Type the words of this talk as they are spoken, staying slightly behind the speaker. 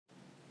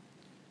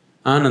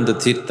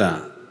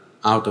Anandateertha,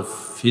 out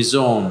of his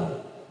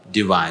own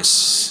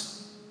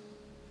device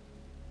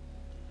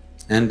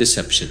and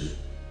deception,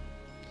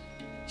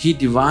 he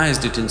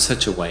devised it in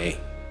such a way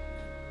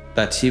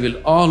that he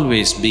will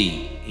always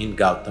be in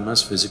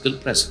Gautama's physical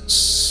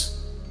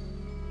presence.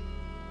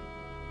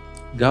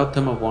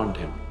 Gautama warned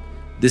him,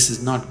 this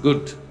is not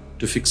good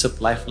to fix up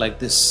life like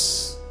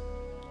this.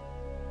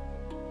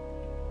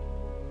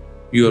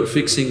 You are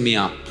fixing me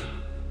up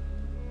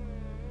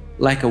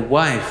like a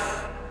wife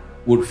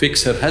would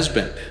fix her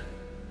husband.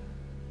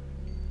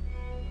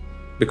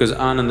 Because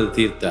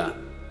Anandateertha,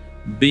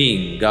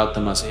 being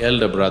Gautama's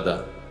elder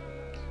brother,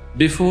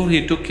 before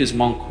he took his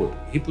monkhood,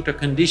 he put a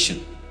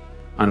condition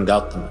on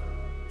Gautama.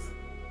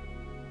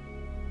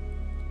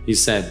 He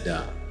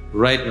said,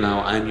 right now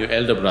I am your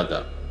elder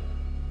brother.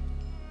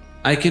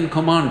 I can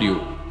command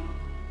you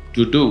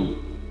to do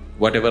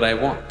whatever I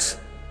want.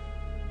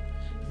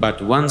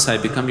 But once I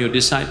become your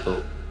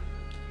disciple,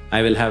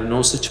 I will have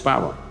no such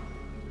power.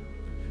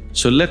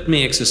 So let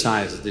me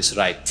exercise this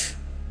right.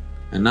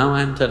 And now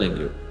I am telling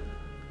you,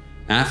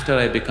 after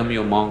I become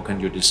your monk and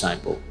your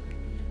disciple,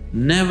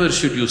 never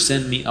should you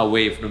send me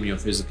away from your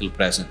physical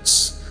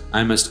presence.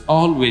 I must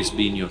always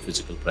be in your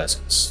physical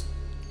presence.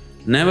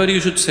 Never you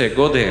should say,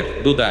 go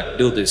there, do that,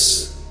 do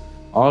this.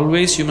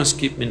 Always you must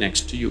keep me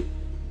next to you.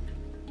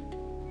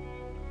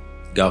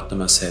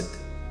 Gautama said,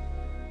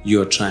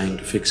 you are trying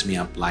to fix me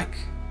up like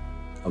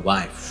a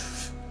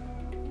wife.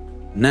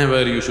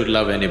 Never you should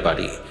love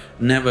anybody,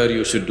 never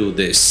you should do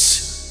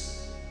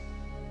this.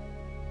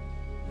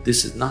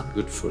 This is not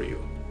good for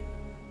you.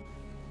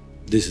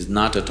 This is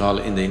not at all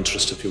in the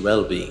interest of your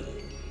well-being.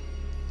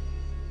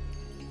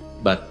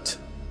 But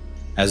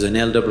as an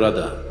elder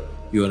brother,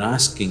 you are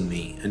asking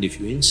me, and if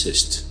you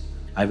insist,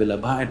 I will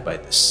abide by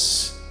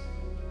this.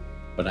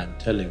 But I'm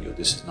telling you,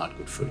 this is not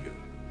good for you.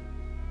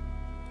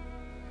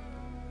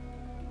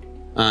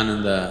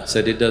 Ananda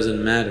said, it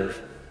doesn't matter,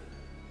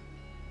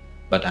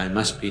 but I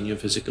must be in your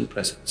physical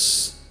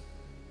presence.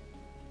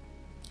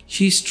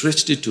 He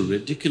stretched it to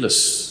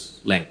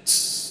ridiculous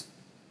lengths.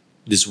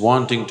 This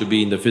wanting to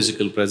be in the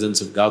physical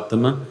presence of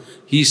Gautama,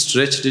 he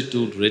stretched it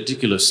to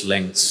ridiculous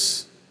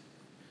lengths.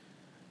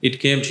 It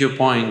came to a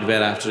point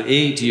where after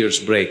 8 years'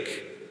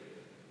 break,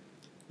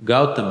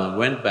 Gautama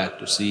went back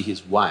to see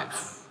his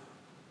wife,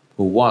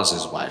 who was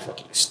his wife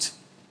at least,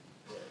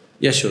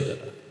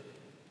 Yashodhara.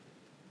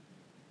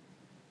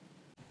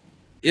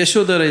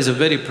 Yashodhara is a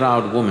very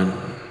proud woman.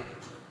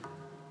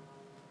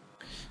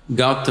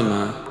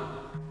 Gautama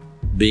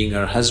being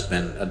her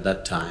husband at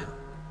that time,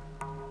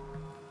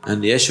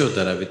 and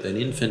Yashodhara with an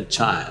infant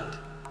child,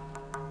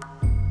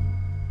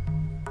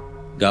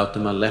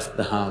 Gautama left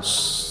the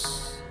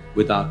house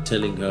without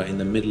telling her in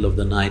the middle of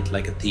the night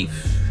like a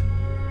thief.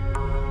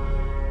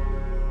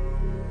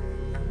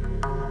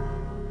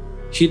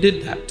 He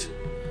did that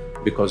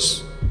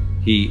because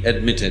he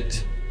admitted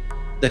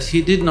that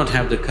he did not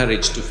have the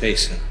courage to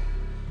face her.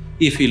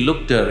 If he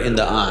looked her in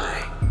the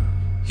eye,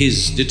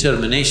 his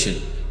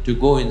determination to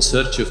go in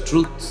search of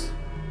truth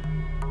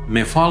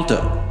may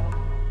falter.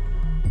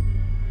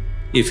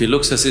 If he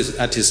looks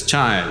at his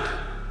child,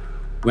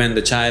 when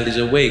the child is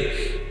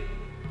awake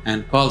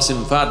and calls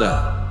him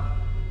father,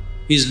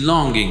 his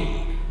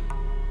longing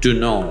to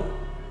know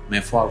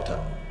may falter.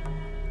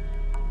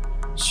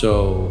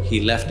 So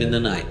he left in the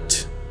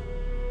night.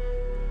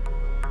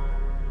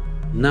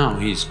 Now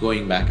he is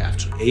going back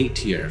after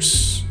 8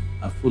 years,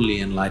 a fully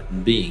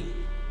enlightened being.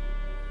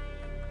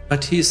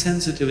 But he is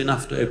sensitive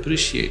enough to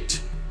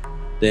appreciate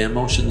the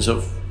emotions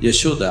of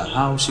Yashoda,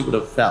 how she would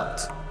have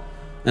felt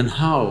and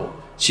how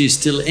she is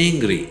still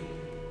angry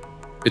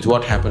with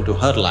what happened to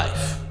her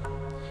life.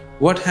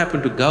 What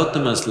happened to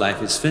Gautama's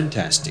life is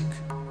fantastic.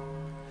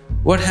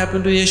 What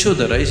happened to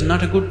Yashodhara is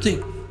not a good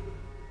thing.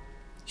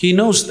 He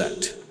knows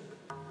that.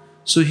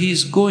 So he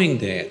is going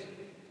there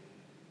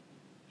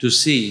to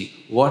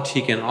see what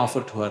he can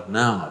offer to her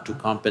now to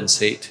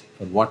compensate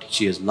for what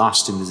she has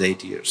lost in these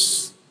 8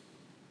 years.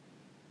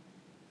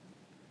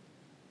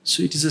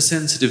 So it is a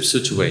sensitive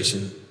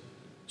situation.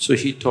 So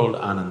he told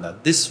Ananda,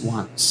 this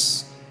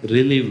once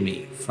relieve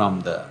me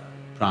from the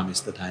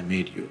promise that I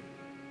made you.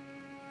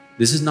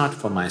 This is not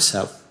for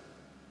myself.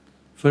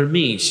 For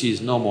me, she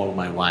is no more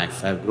my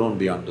wife, I have grown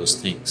beyond those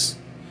things.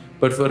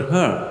 But for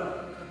her,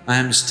 I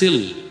am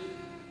still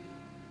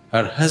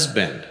her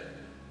husband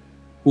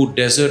who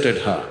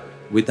deserted her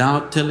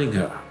without telling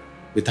her,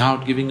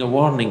 without giving a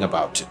warning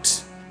about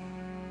it.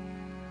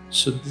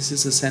 So this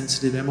is a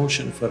sensitive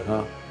emotion for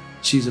her.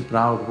 She is a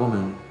proud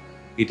woman.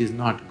 It is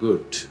not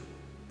good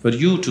for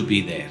you to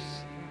be there.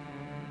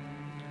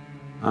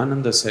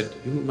 Ananda said,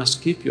 you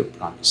must keep your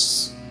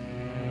promise.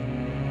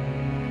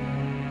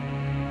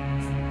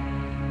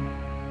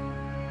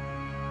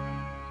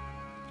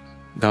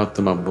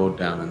 Gautama bowed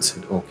down and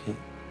said, okay.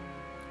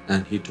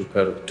 And he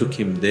took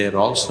him there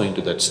also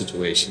into that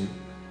situation.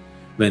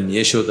 When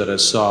Yashodhara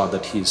saw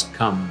that he's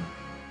come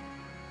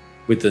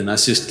with an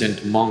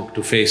assistant monk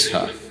to face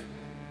her,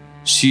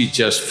 she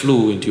just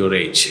flew into a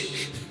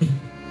rage.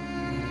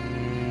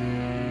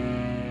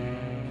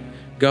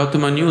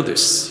 Gautama knew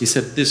this. He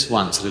said, "This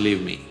once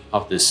relieve me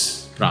of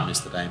this promise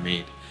that I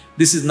made.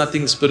 This is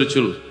nothing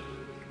spiritual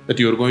that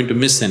you are going to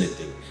miss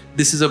anything.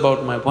 This is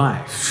about my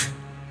wife."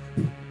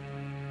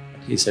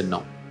 He said,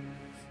 "No."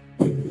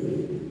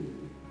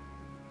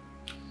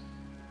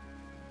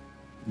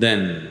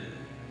 Then,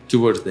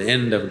 towards the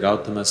end of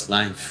Gautama's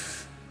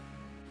life,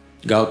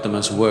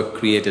 Gautama's work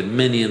created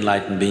many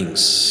enlightened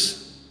beings,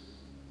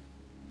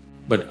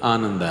 but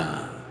Ananda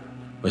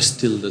was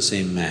still the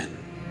same man.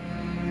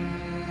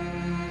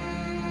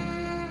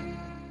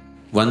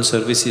 One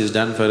service he has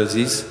done for us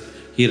is,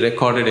 he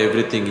recorded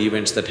everything,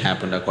 events that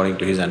happened according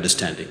to his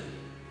understanding.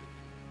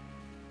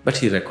 But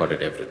he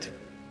recorded everything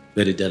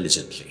very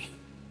diligently.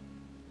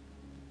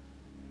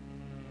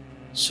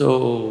 So,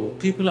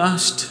 people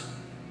asked,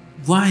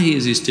 why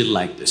is he still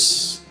like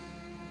this?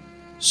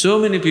 So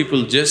many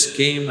people just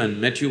came and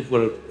met you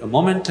for a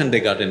moment and they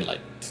got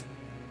enlightened.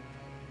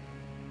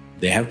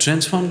 They have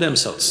transformed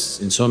themselves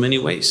in so many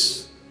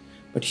ways,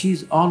 but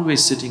he's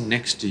always sitting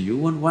next to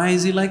you, and why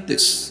is he like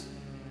this?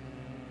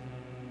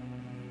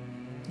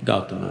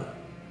 Gautama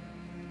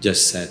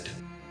just said,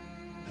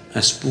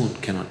 "A spoon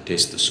cannot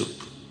taste the soup."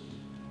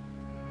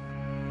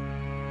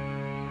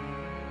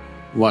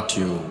 What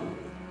you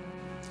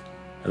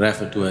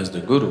refer to as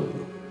the Guru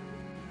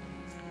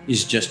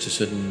is just a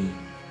certain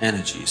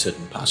energy,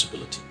 certain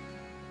possibility.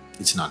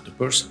 It's not the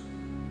person.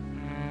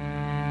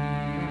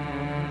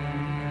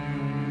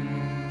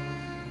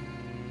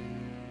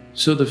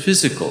 So the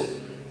physical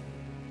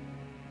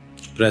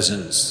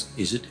presence,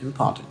 is it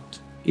important?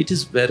 It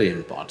is very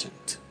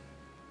important.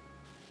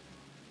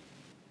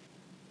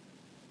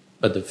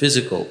 But the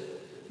physical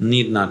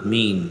need not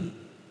mean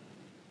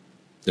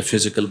the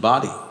physical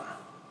body.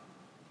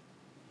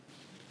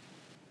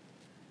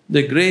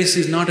 The grace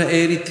is not an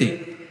airy thing.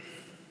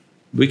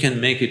 We can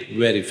make it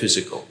very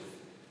physical.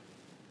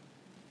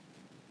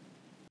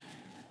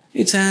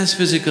 It's as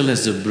physical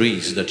as the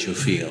breeze that you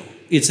feel.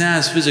 It's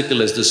as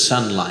physical as the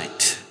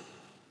sunlight.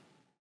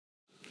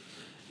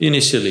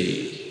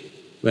 Initially,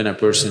 when a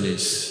person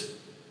is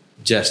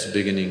just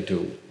beginning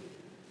to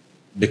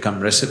become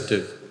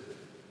receptive,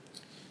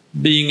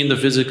 being in the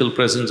physical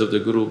presence of the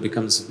Guru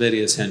becomes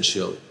very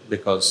essential,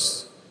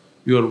 because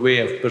your way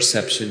of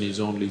perception is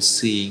only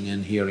seeing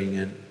and hearing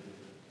and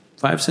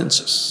five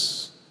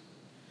senses.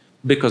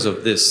 Because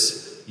of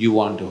this, you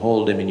want to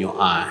hold him in your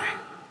eye,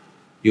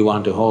 you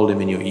want to hold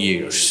him in your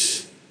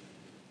ears.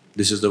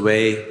 This is the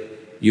way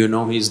you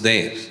know he's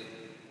there.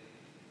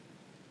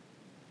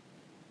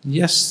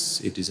 Yes,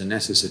 it is a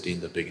necessity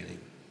in the beginning,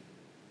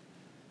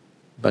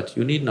 but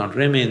you need not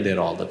remain there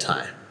all the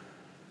time.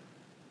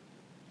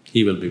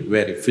 He will be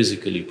very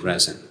physically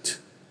present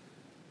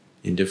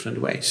in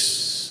different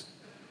ways.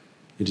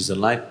 It is the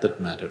light that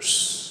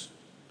matters.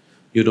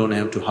 You don't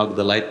have to hug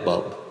the light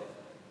bulb.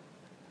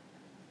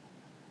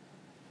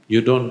 You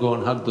don't go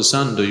and hug the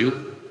sun, do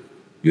you?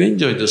 You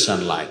enjoy the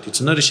sunlight,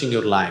 it's nourishing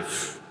your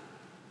life.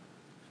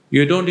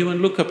 You don't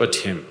even look up at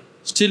him,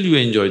 still you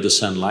enjoy the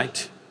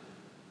sunlight.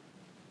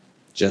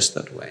 Just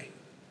that way.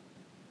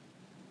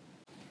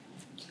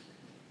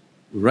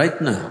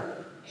 Right now,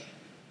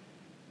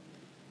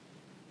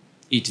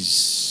 it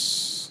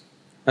is…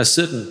 a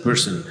certain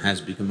person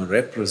has become a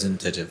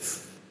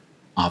representative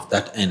of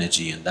that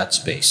energy and that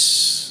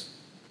space.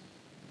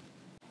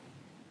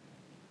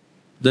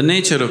 The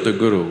nature of the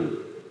Guru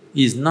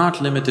is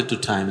not limited to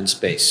time and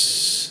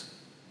space.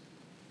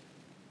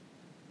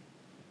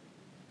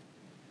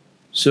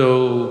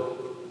 So,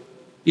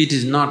 it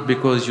is not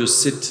because you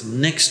sit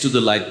next to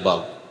the light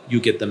bulb, you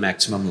get the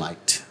maximum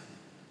light.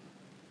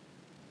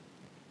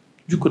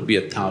 You could be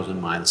 1,000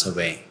 miles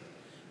away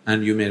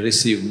and you may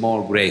receive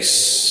more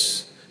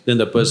grace than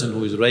the person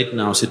who is right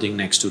now sitting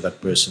next to that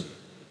person.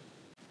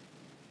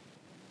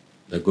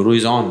 The Guru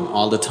is on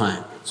all the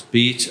time,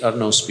 speech or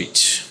no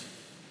speech.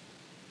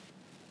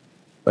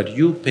 But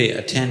you pay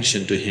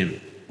attention to him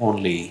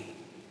only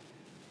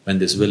when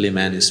this willy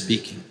man is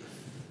speaking.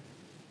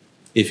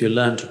 If you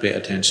learn to pay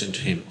attention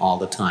to him all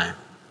the time,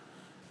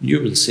 you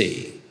will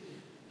see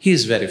he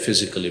is very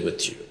physically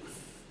with you,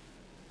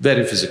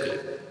 very physically,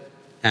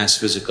 as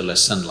physical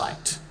as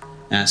sunlight,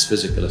 as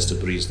physical as the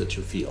breeze that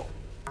you feel.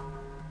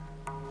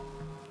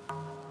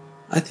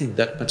 I think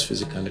that much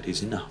physicality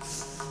is enough.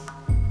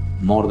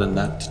 More than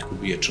that, it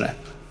could be a trap.